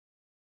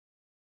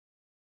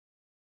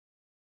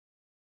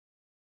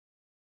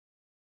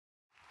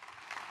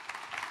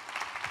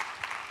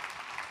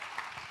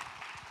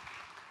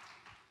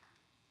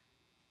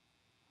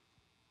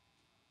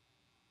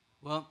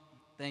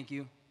Thank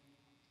you.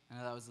 I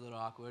know that was a little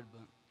awkward,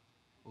 but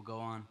we'll go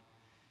on.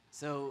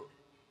 So,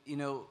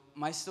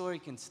 my story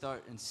can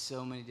start in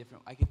so many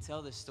different, I could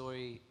tell this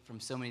story from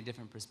so many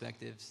different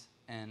perspectives.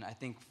 And I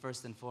think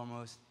first and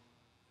foremost,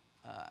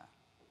 uh,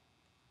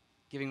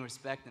 giving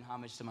respect and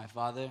homage to my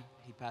father.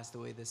 He passed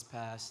away this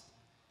past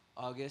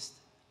August.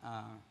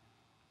 Uh,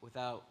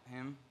 Without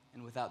him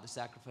and without the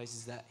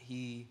sacrifices that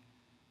he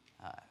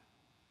uh,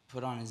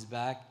 put on his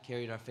back,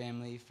 carried our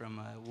family from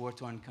a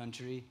war-torn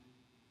country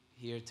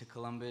here to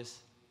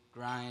Columbus,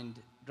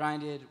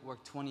 grinded,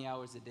 worked 20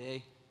 hours a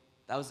day.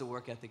 That was the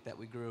work ethic that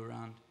we grew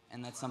around,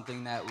 and that's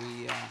something that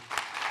we,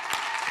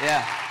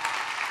 yeah.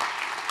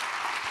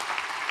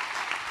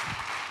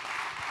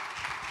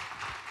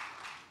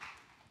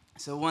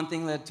 So one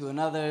thing led to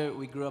another.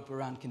 We grew up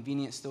around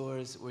convenience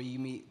stores where you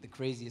meet the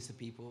craziest of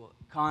people.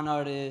 Con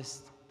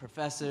artists,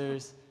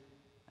 professors,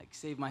 like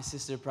saved my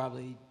sister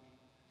probably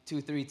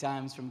 2-3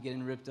 times from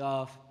getting ripped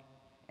off.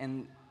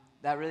 And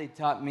that really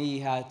taught me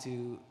how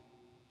to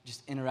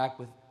just interact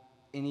with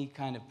any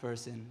kind of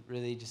person,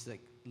 really just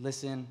like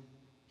listen,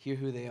 hear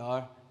who they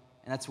are,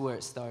 and that's where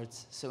it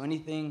starts. So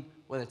anything,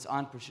 whether it's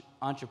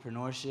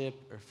entrepreneurship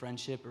or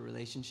friendship or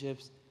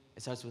relationships,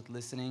 it starts with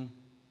listening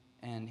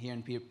and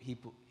hearing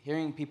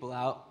people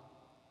out.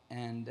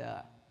 And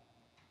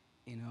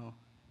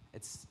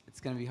it's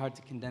going to be hard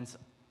to condense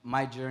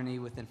my journey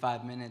within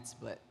 5 minutes,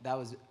 but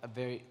those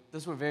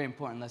were very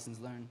important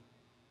lessons learned.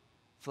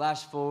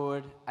 Flash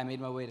forward, I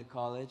made my way to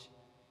college,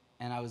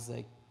 and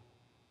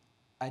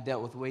I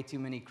dealt with way too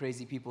many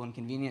crazy people in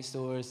convenience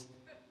stores.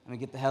 I'm gonna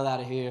get the hell out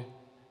of here.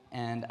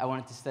 And I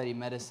wanted to study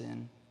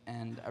medicine.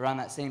 And around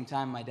that same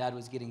time, my dad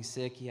was getting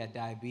sick. He had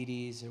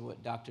diabetes, or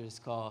what doctors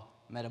call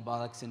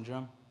metabolic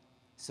syndrome.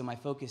 So my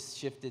focus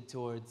shifted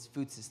towards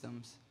food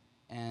systems,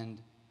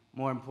 and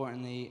more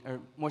importantly, or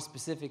more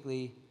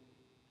specifically,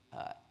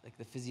 like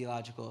the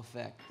physiological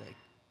effect. Like,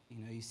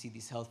 you see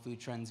these health food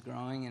trends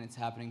growing, and it's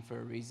happening for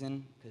a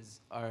reason, because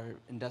our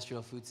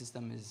industrial food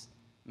system is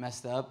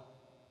messed up.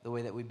 The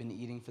way that we've been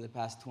eating for the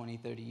past 20,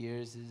 30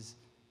 years is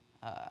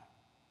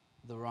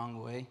the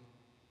wrong way.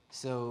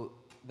 So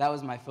that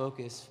was my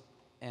focus.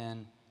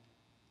 And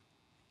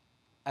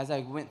as I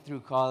went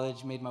through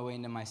college, made my way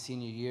into my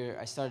senior year,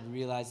 I started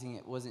realizing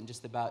it wasn't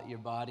just about your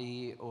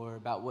body or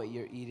about what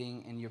you're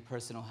eating and your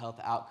personal health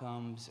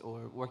outcomes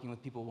or working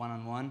with people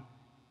one-on-one,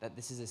 that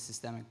this is a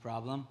systemic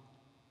problem.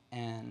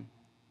 And,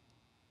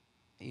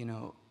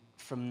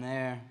 from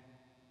there,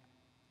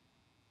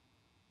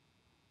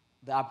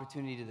 the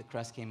opportunity to the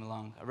crest came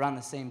along. Around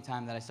the same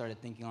time that I started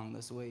thinking along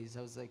those ways,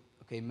 I was like,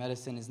 okay,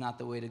 medicine is not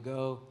the way to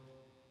go.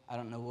 I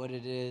don't know what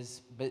it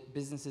is, but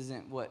business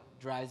isn't what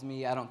drives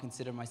me. I don't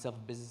consider myself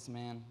a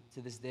businessman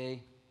to this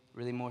day,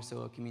 really more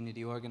so a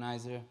community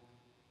organizer.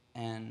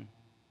 And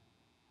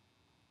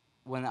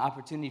when the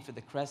opportunity for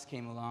the crest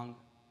came along,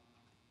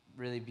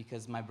 really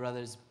because my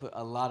brothers put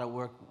a lot of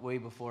work way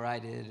before I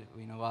did,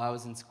 while I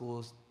was in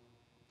school,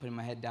 putting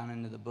my head down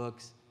into the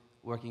books,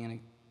 working in a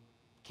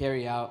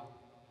carry-out,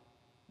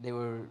 they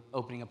were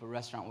opening up a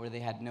restaurant where they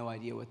had no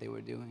idea what they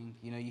were doing.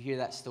 You hear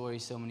that story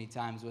so many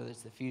times, whether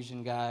it's the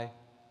fusion guy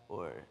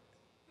or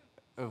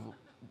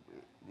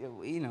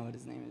you know what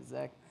his name is,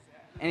 Zach.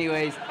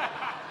 Anyways,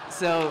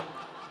 so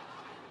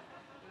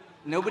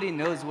nobody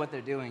knows what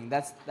they're doing.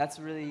 That's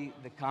really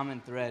the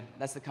common thread.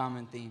 That's the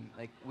common theme.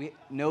 Like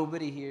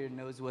nobody here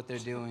knows what they're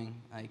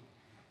doing. Like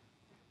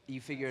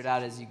you figure it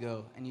out as you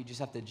go, and you just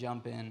have to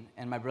jump in.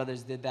 And my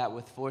brothers did that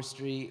with 4th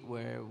Street,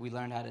 where we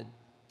learned how to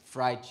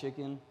fry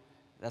chicken.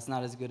 That's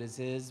not as good as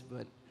his,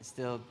 but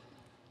still,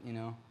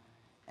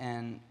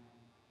 And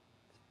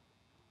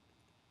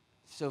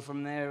so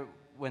from there,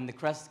 when the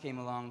crest came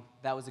along,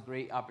 that was a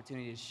great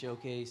opportunity to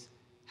showcase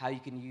how you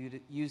can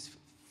use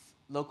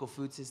local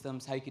food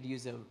systems, how you could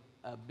use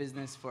a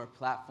business for a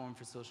platform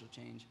for social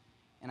change.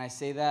 And I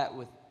say that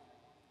with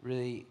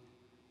really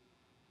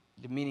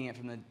demeaning it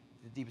from the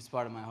deepest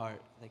part of my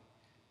heart. Like,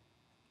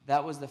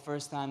 that was the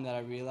first time that I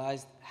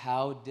realized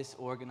how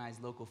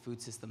disorganized local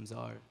food systems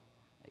are.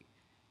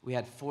 We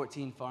had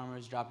 14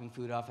 farmers dropping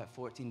food off at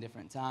 14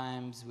 different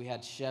times. We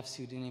had chefs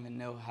who didn't even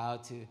know how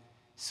to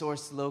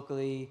source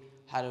locally,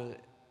 how to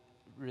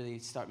really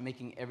start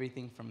making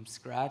everything from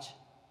scratch.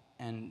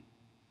 And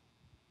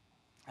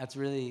that's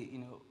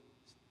really,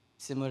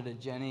 similar to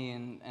Jenny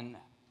and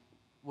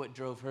what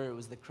drove her. It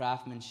was the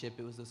craftsmanship,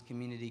 it was those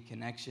community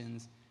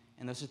connections,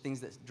 and those are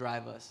things that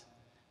drive us.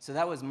 So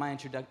that was my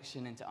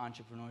introduction into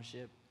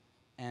entrepreneurship.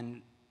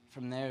 And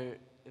from there,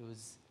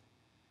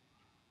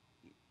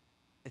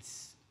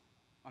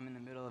 I'm in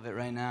the middle of it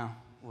right now,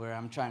 where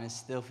I'm trying to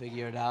still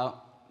figure it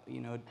out.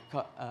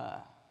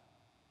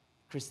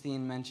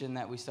 Christine mentioned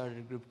that we started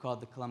a group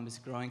called the Columbus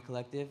Growing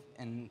Collective,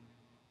 and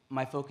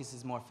my focus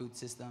is more food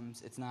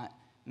systems. It's not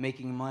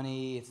making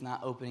money, it's not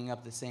opening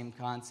up the same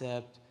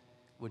concept,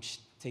 which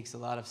takes a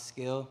lot of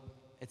skill.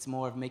 It's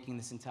more of making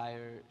this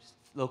entire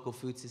local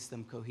food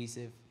system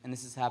cohesive, and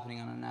this is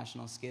happening on a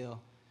national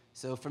scale.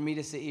 So for me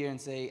to sit here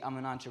and say I'm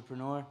an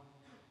entrepreneur,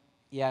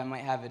 yeah, I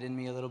might have it in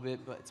me a little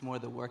bit, but it's more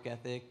the work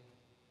ethic.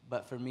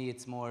 But for me,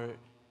 it's more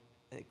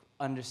like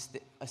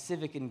a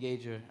civic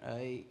engager,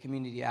 a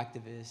community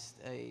activist.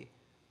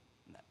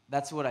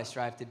 That's what I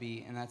strive to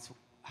be, and that's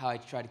how I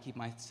try to keep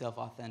myself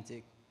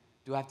authentic.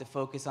 Do I have to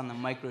focus on the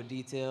micro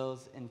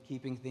details and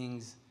keeping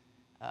things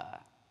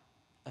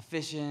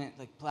efficient,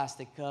 like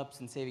plastic cups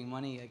and saving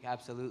money? Like,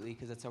 absolutely,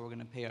 because that's how we're going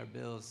to pay our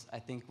bills. I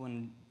think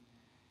when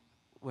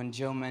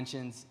Joe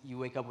mentions you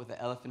wake up with an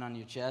elephant on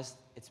your chest,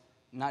 it's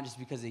not just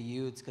because of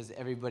you, it's because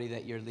everybody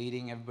that you're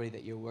leading, everybody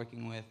that you're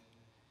working with.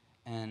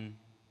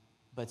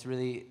 But it's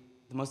really,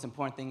 the most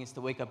important thing is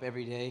to wake up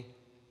every day,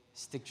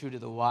 stick true to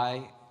the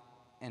why,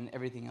 and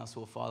everything else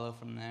will follow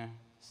from there.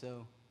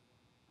 So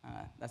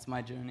that's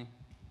my journey.